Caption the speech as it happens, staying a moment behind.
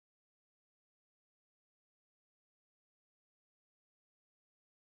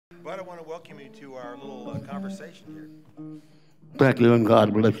Bud, I want to welcome you to our little conversation here. Thank you and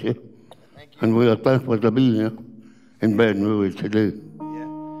God bless you. Thank you. And we are thankful to be here in Baton Rouge today.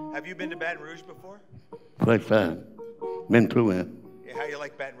 Yeah. Have you been to Baton Rouge before? First time. Been through it. Yeah. How you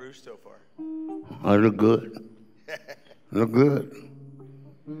like Baton Rouge so far? I look good. Look good.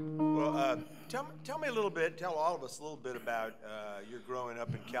 Well, tell me a little bit. Tell all of us a little bit about your growing up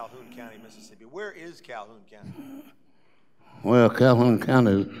in Calhoun County, Mississippi. Where is Calhoun County? Well, Calhoun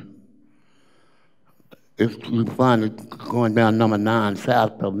County is you find it going down number 9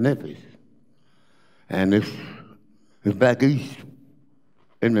 south of Memphis. And it's back east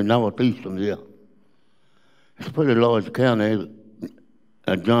in the northeast from here. It's a pretty large county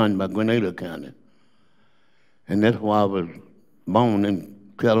adjoined by Grenada County. And that's why I was born in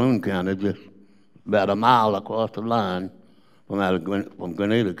Calhoun County, just about a mile across the line from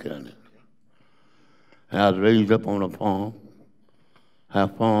Grenada County. And I was raised up on a farm. I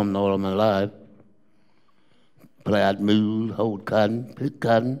farmed all of my life. Plowed mules, hoed cotton, picked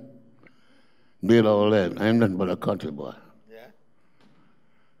cotton, did all that. I ain't nothing but a country boy. Yeah.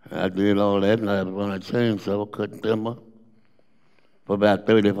 I did all that, and I was on a chainsaw, cutting timber for about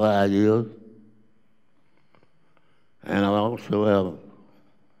 35 years. And I also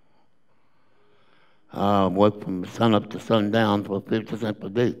have worked from sun up to sundown for 50 cents per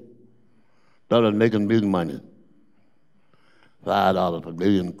day. Started making big money, $5 a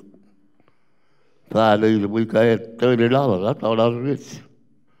day, and 5 days a week I had $30. I thought I was rich.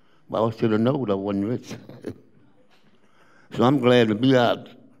 But I should have known I wasn't rich. So I'm glad to be out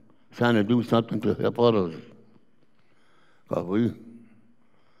trying to do something to help others. Because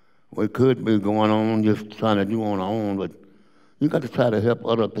we could be going on just trying to do on our own, but you got to try to help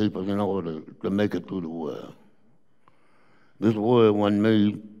other people in order to make it through the world. This world wasn't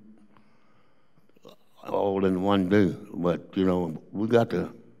made all in one day, but you know, we got to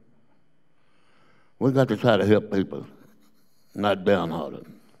try to help people, not downhearted.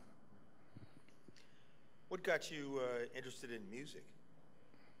 What got you interested in music?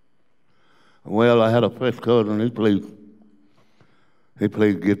 Well, I had a first cousin. He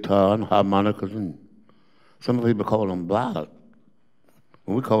played guitar and harmonicas, and some people call them ballad.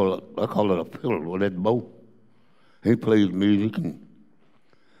 I call it a fiddle with that bow. He plays music, and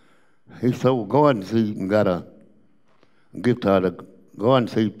he sold garden seed and got a guitar. The garden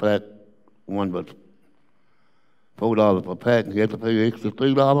seed pack one was $4 per pack, and he had to pay extra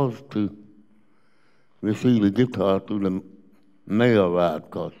 $3 to receive the guitar through the mail route.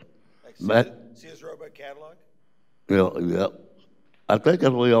 Cause like Sears Roebuck catalog? Yeah. I think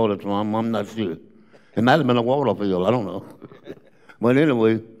that's where he ordered from. I'm not sure. It might have been a Waterfield. I don't know. But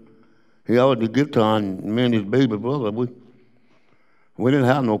anyway, he ordered the guitar, and me and his baby brother, we didn't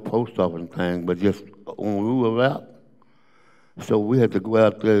have no post office thing, but just when we were out, so we had to go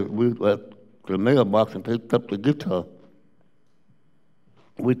out there. We went to the mailbox and picked up the guitar.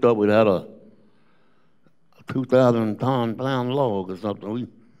 We thought we'd had a 2,000-pound log or something. We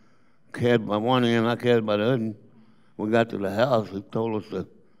carried by one end, I carried by the other. We got to the house, he told us that,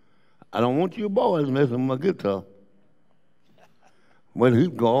 I don't want you boys messing with my guitar. Well,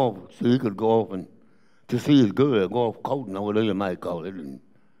 he'd go off, so he could go off and to see his girl, go off courting or whatever you might call it. And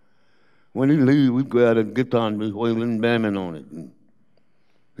when he leave, we'd go out and guitar and be wailing and bamming on it. And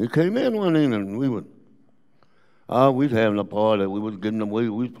he came in one evening and we was having a party, we was getting away,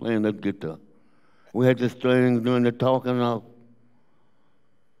 we was playing that guitar. We had the strings doing the talking of,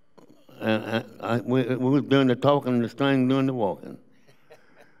 and we was doing the talking and the strings doing the walking.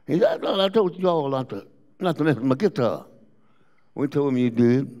 He said, I told you all not to mess with my guitar. We told him you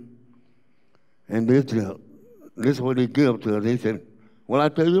did. And this is what he gave to us. He said, well, I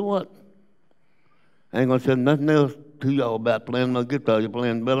tell you what, I ain't gonna say nothing else to y'all about playing my guitar. You're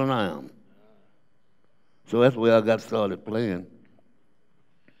playing better than I am. So that's where I got started playing.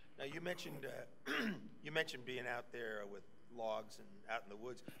 Now you mentioned being out there with logs and out in the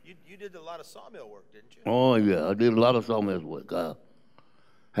woods. You did a lot of sawmill work, didn't you? Oh yeah, I did a lot of sawmill work. I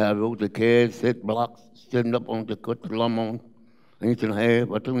wrote the CAD set blocks, sitting up on to cut the lumber on 1.5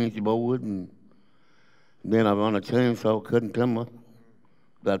 or 2 inch board, and then I run a chainsaw cutting timber,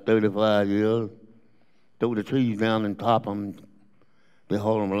 about 35 years. Throw the trees down and top them. They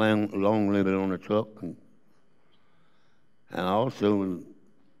haul them long living on the truck. And I also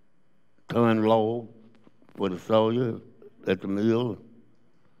turn log for the sawyer at the mill,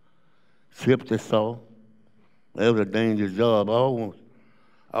 chip the saw. That was a dangerous job. I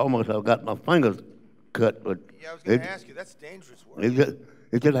almost got my fingers cut, but yeah, I was going to ask you, that's dangerous work.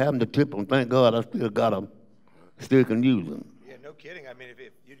 It just happened to tip them. Thank God I still got them, still can use them. Yeah, no kidding. I mean, if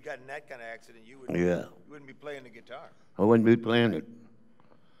you'd gotten that kind of accident, you Yeah. wouldn't be playing the guitar. I wouldn't be playing it.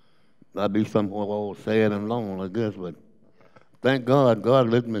 I'd be somewhere all sad and lonely, I guess. But thank God, God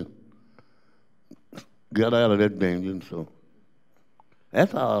let me get out of that danger. And so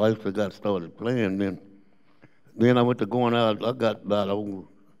that's how I actually got started playing. Then I went to going out. I got about old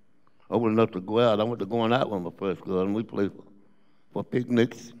enough to go out. I went to going out with my first girl, and we played for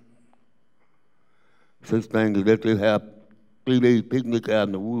picnics. Such things as that they have 3 days picnic out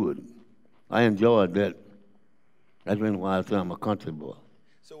in the woods. I enjoyed that. That's the reason why I say I'm a country boy.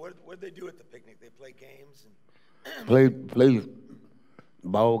 So what did they do at the picnic? They play games and Play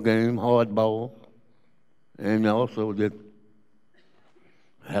ball game, hardball, and also just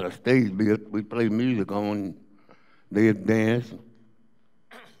had a stage built. We played music on. They'd dance.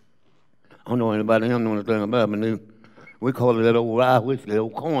 I don't know anybody don't know anything about it, but we call it that old rye whiskey,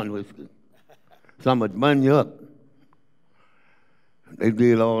 old corn whiskey. Something would burn you up. They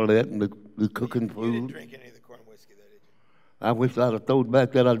did all that, and the cooking food. You didn't drink any of the corn whiskey, though, did you? I wish I'd have thrown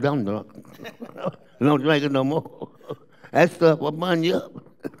back that I done drunk. Don't drink it no more. That stuff will burn you up.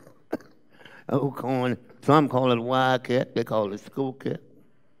 Old corn. Some call it wildcat. They call it school cat.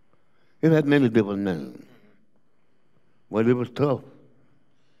 It had many different names. But it was tough.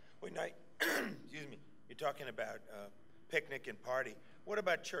 Wait, now, excuse me. You're talking about picnic and party. What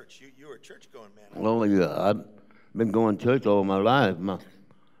about church? You were a church-going man. Oh, yeah. I've been going to church all my life. My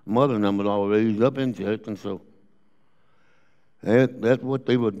mother and I was all raised up in church, and so that's what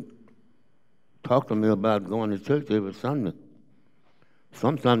they would talk to me about, going to church every Sunday.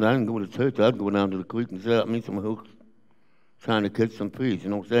 Some Sunday I didn't go to church. I'd go down to the creek and set up me some hooks, trying to catch some fish. You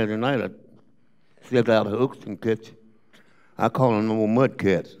know, Saturday night I'd set out hooks and catch. I call them little mud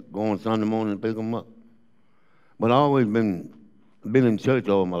cats. Go on Sunday morning and pick them up. But I always been in church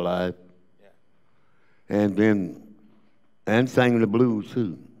all my life. Yeah. And sang the blues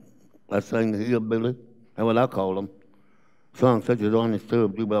too. I sang the hillbilly. That's what I call them. Songs such as On the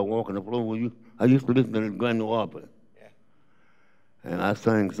Stirrup, Do About Walking the Floor with You. I used to listen to the Grand Ole Opry. Yeah. And I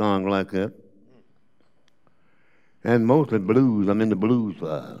sang songs like that. And mostly blues. I'm in the blues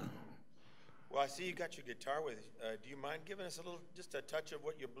side. Well, I see you got your guitar with you. Do you mind giving us just a touch of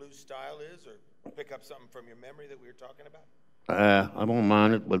what your blues style is, or pick up something from your memory that we were talking about? I don't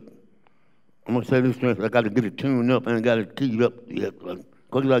mind it, but I'm going to say this thing. I got to get it tuned up. I ain't got it keyed up yet.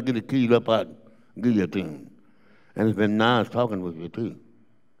 Because I get it keyed up, I'll give you a tune. And it's been nice talking with you, too.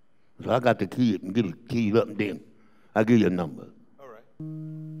 So I got to key it and get it keyed up, and then I'll give you a number. All right.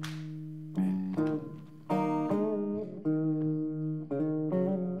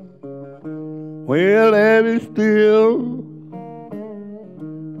 Well, there is still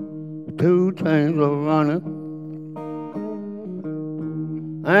 2 trains are running,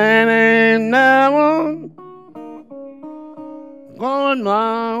 and ain't that one going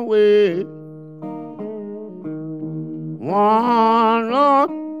my way. One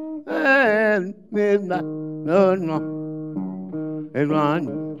north and midnight, no, it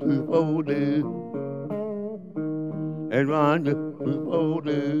runs 3, 4 days. It runs 3, 4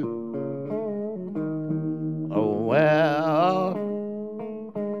 days. Oh, well,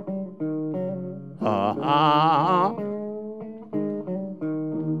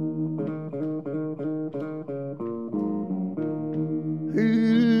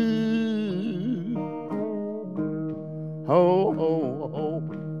 oh,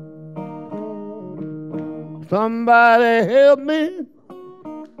 somebody help me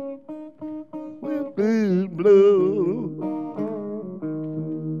with these blues.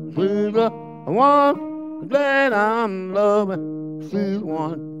 She's the one that I'm loving. She's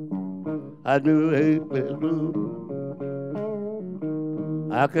one I do hate this blues.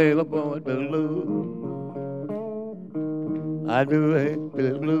 I can't afford to lose. I do hate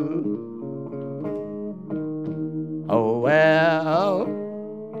this blues. Oh, well,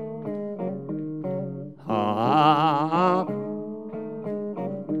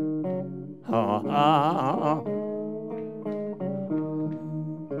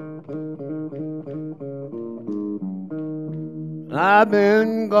 I've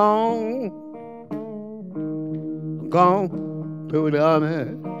been gone to the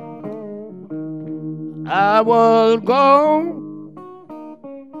army. I was gone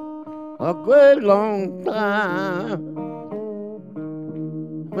a great long time.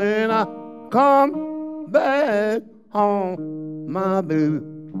 When I come back home, my baby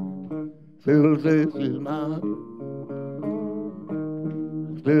still says she's mine.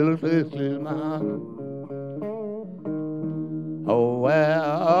 Still says she's mine. Oh,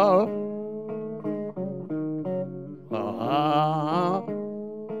 well,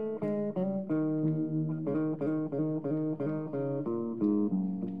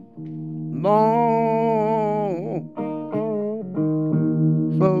 long,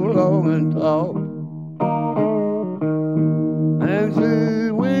 so long off. And she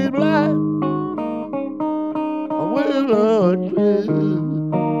weep like a willow tree.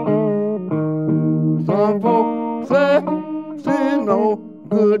 Some folks say she's no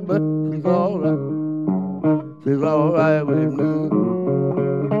good, but she's alright. She's alright with me.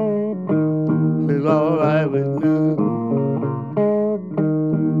 She's alright with me.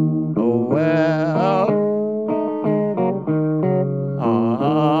 Oh well.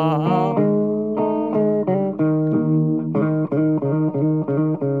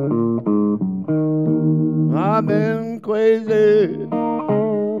 I've been crazy.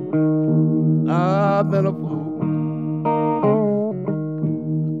 I've been a fool.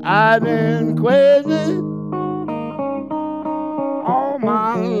 I've been crazy all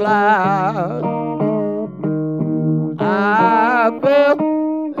my life. I fell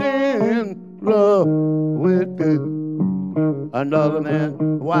in love with another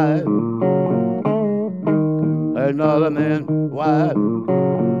man's wife. Another man's wife.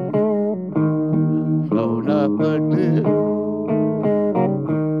 So nothing did.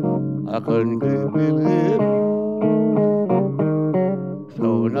 I couldn't keep it in. So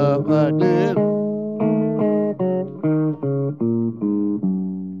nothing did.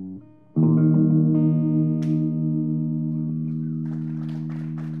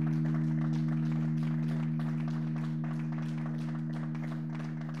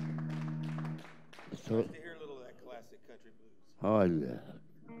 Nice to hear a little of that classic country blues. Oh yeah.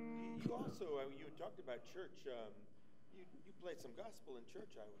 You also, you talked about church. You played some gospel in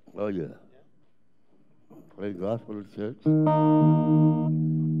church, I would. Oh yeah. Played gospel in church.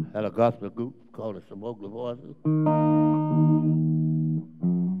 Had a gospel group called the Smokeless Voices. I'm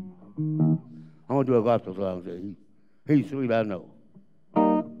gonna do a gospel song. Say, he's sweet, I know.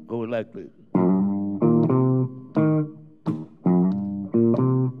 Go like this.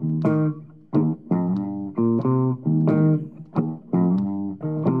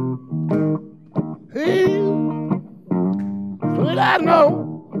 He's sweet, I know.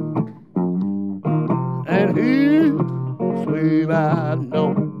 And he's sweet, I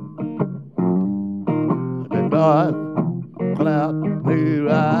know. The dark cloud may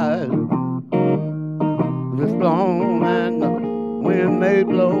rise, the storm and the wind may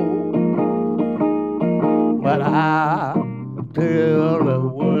blow, but I tell the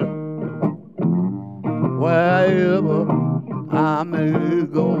world, wherever I may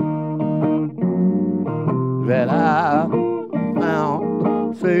go, that I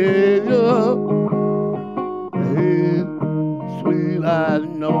found Savior. He's sweet, I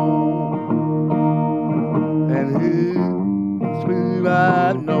know, and he's sweet, I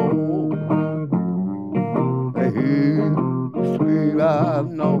know, and he's sweet, I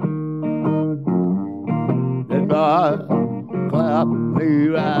know. The dark cloud may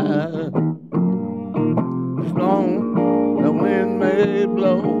rise, the storm, the wind may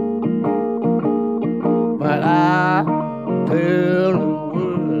blow, but I tell the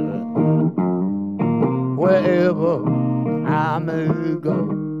world, wherever I may go,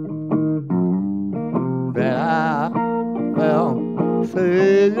 that I found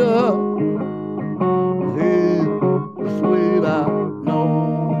Savior. He's sweet, I know.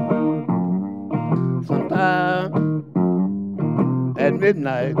 Sometimes at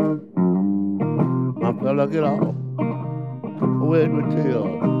midnight, my fella get off with the tear.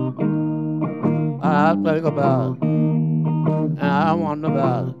 I think about it, and I wonder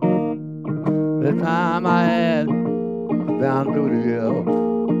about it. The time I had down through the year,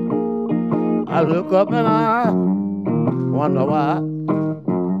 I look up and I wonder why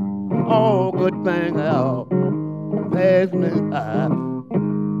all good things have passed me by.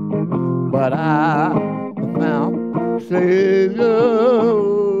 But I found Savior.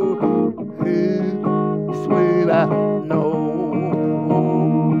 He's sweet, I know,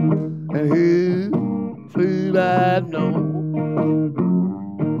 and he's sweet, I know.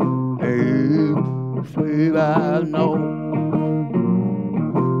 Sweet, I know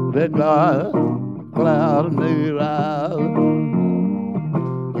that dark cloud may rise,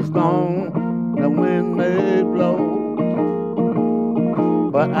 the storm, the wind may blow,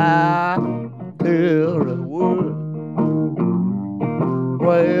 but I tell the world,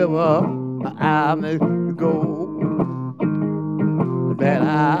 wherever I may go, that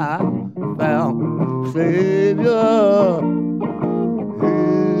I found Savior.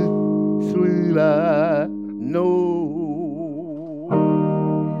 Sweet, I know.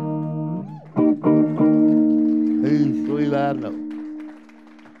 He's sweet, I know.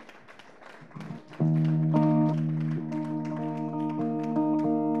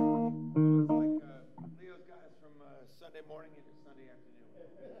 Leo's got us from Sunday morning into Sunday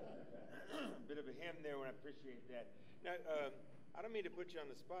afternoon. that. Now, I don't mean to put you on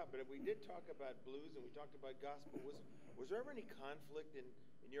the spot, but we did talk about blues and we talked about gospel. Was there ever any conflict in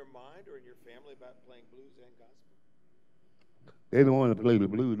your mind or in your family about playing blues and gospel? They don't want to play the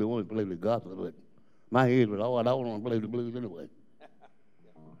blues, they want to play the gospel, but my head was, oh, I don't want to play the blues anyway.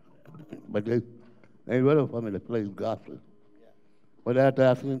 But they ready for me to play gospel. Yeah. But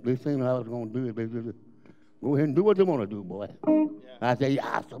after they seen how I was going to do it, they just go ahead and do what you want to do, boy. Yeah. I say,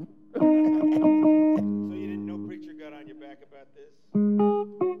 awesome. So you didn't know preacher got on your back about this?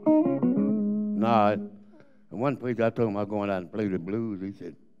 No, one preacher I told him I was going out and play the blues. He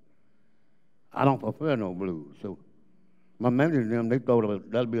said, I don't prefer no blues. So my manager and them, they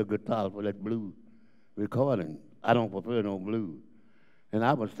thought that'd be a good title for that blues recording. I don't prefer no blues. And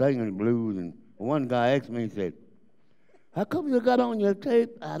I was singing blues, and one guy asked me, he said, how come you got on your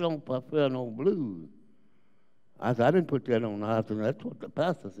tape, I don't prefer no blues? I said, I didn't put that on. I said, that's what the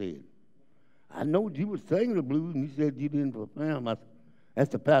pastor said. I know you were singing the blues, and you said you didn't prefer them. I said, that's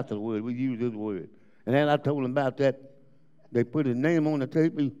the pastor's word. We use his word. And then I told him about that. They put his name on the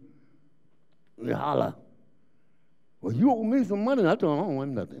tape. He holler, well, you owe me some money. I told him, I don't owe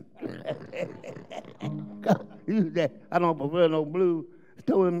him nothing. He said, I don't prefer no blues. He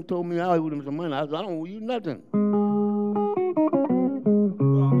told me I owed him some money. I said, I don't owe you nothing. Well,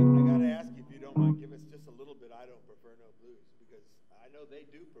 I got to ask you, if you don't mind, give us just a little bit, I don't prefer no blues, because I know they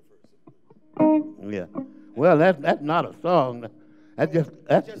do prefer some blues. Yeah. Well, that's not a song. That's just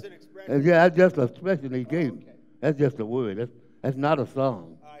an expression. Yeah, that's just an expression he gave. Okay. That's just a word. That's not a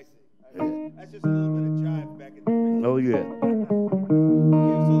song. I see. Yeah. That's just a little bit of jive back in the day. Oh, yeah. So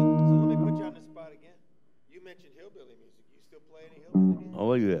let me put you on the spot again. You mentioned hillbilly music. You still play any hillbilly music?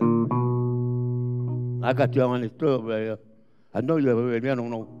 Oh, yeah. I got you on this club right here. I know you ever heard me. I don't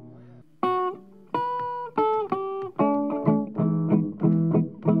know.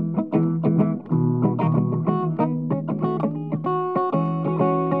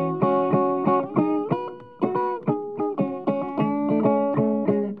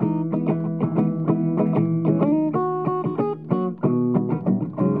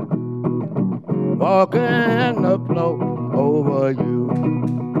 Walking the floor over you,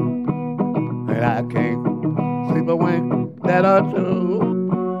 and I can't sleep a wink that or two.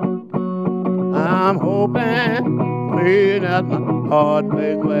 I'm hoping, praying that my heart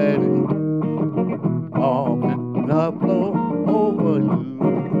may wedding, walking the floor over you,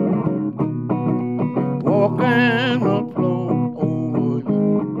 walking the floor over you.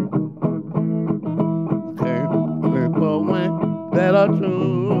 Can't sleep a wink that or two.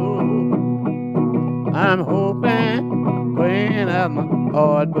 I'm hoping, praying that my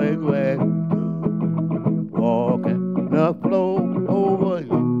heart may wet, walking the floor over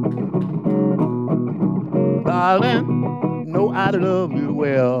you. Darling, know I love you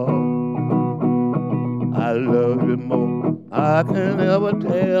well. I love you more I can ever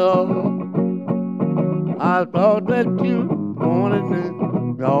tell. I thought that you wanted me,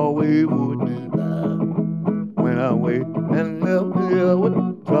 you always would be there. When I wait and left here with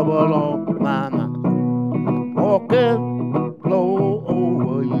trouble on my mind. Walking flow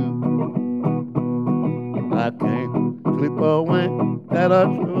over you. I can't sleep a wink that are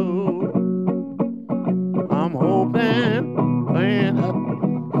true. I'm hoping, praying that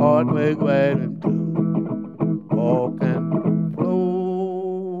heart may waiting too. Walking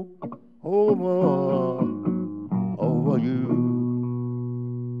flow over you.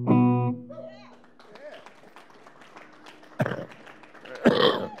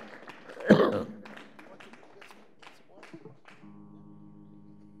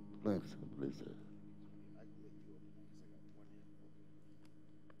 Thanks, Lisa.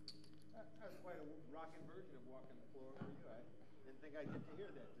 That's quite a rocking version of Walking the Floor for you. I didn't think I'd get to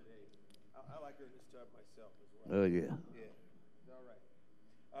hear that today. I like hearing this stuff myself as well. Oh, yeah. Yeah, it's all right.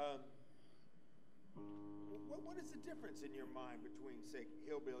 What is the difference in your mind between, say,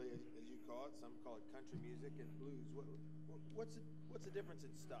 hillbilly, as you call it, some call it country music, and blues? What's the difference in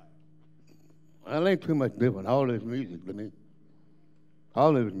style? Well, it ain't too much different. All this music to me.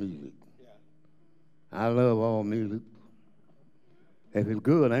 All of it's music. Yeah. I love all music. If it's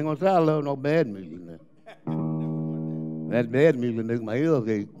good, I ain't gonna say I love no bad music now. That bad music makes my ears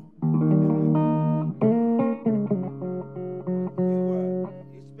ache.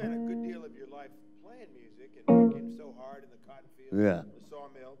 You spent a good deal of your life playing music and working so hard in the cotton field, Yeah. the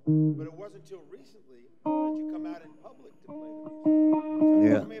sawmill, but it wasn't until recently that you come out in public to play the music.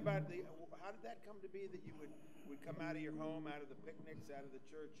 Yeah. Tell me about how did that come to be that you would come out of your home, out of the picnics, out of the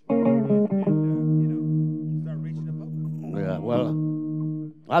church, and start reaching the public? Yeah, well,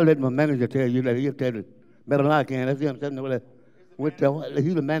 I'll let my manager tell you that. He'll tell you better than I can. That's him sitting over there.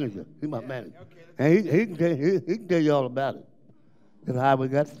 He's the manager. He's my manager. Okay, And he can tell you all about it. That's how we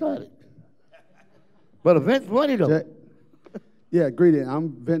got started. But Vince funny though. Yeah, greeting.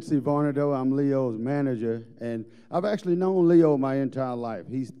 I'm Vince Varnado. I'm Leo's manager, and I've actually known Leo my entire life.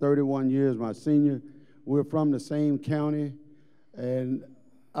 He's 31 years my senior. We're from the same county, and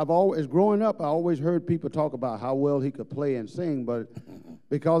growing up, I always heard people talk about how well he could play and sing, but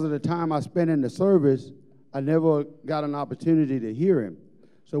because of the time I spent in the service, I never got an opportunity to hear him.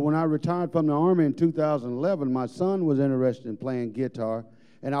 So when I retired from the Army in 2011, my son was interested in playing guitar,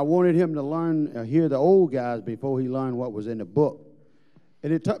 and I wanted him to learn, hear the old guys before he learned what was in the book.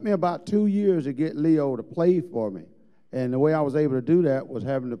 And it took me about 2 years to get Leo to play for me. And the way I was able to do that was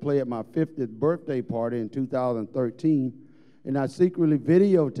having to play at my 50th birthday party in 2013. And I secretly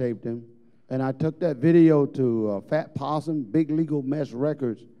videotaped him. And I took that video to Fat Possum, Big Legal Mess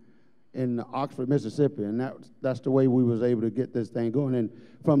Records in Oxford, Mississippi. And that's the way we was able to get this thing going. And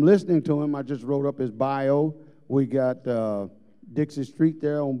from listening to him, I just wrote up his bio. We got Dixie Street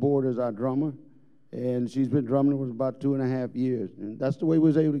there on board as our drummer. And she's been drumming for about 2.5 years. And that's the way we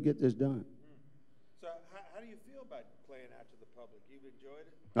was able to get this done. So how do you feel about playing out to the public? You've enjoyed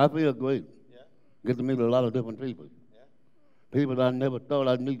it? I feel great. Yeah? Get to meet a lot of different people. Yeah? People that I never thought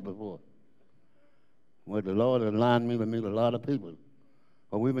I'd meet before. Well, the Lord has aligned me to meet a lot of people.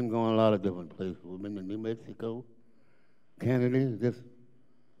 Well, we've been going a lot of different places. We've been to New Mexico, Canada, just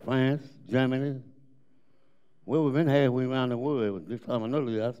France, Germany. Well, we've been halfway around the world. This time another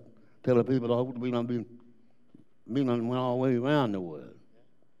year, I tell the people I hope we don't be went all the way around the world,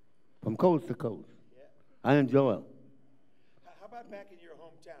 from coast to coast. Yeah. I enjoy it. How about back in your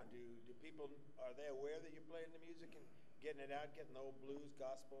hometown? Do people, are they aware that you're playing the music and getting it out, getting the old blues,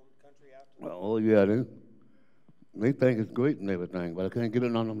 gospel, country out to them? Oh, yeah, they think it's great and everything, but I can't get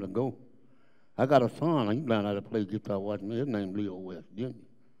it on them to go. I got a son, he learned how to play guitar watching me. His name's Leo West, Jr.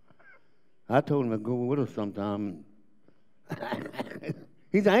 I told him to go with us sometime.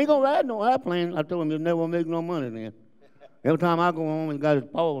 He said, I ain't gonna ride no airplane. I told him he'll never make no money then. Every time I go home, he got his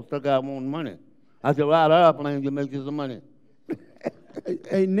paw stuck out wanting money. I said, ride an airplane, you make you some money.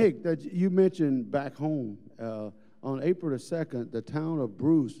 Hey, Nick, that you mentioned back home, on April the 2nd, the town of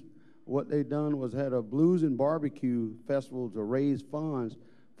Bruce, what they done was had a blues and barbecue festival to raise funds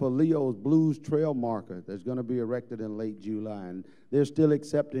for Leo's Blues Trail Marker that's going to be erected in late July. And they're still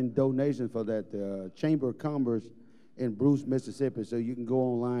accepting donations for that. Chamber of Commerce in Bruce, Mississippi, so you can go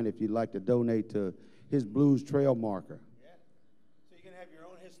online if you'd like to donate to his Blues Trail Marker. Yeah. So you can have your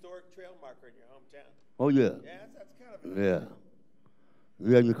own historic trail marker in your hometown. Oh, yeah. Yeah, that's kind of Yeah.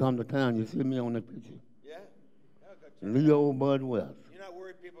 Yeah, you come to town, you see me on the picture. Yeah. Leo Bud Welch. You're not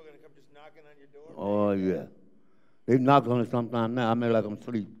worried people are going to come just knocking on your door? Oh, yeah. They knock on it sometime now. I make like I'm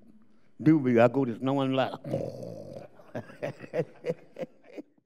asleep. Do be, I go to snow and light.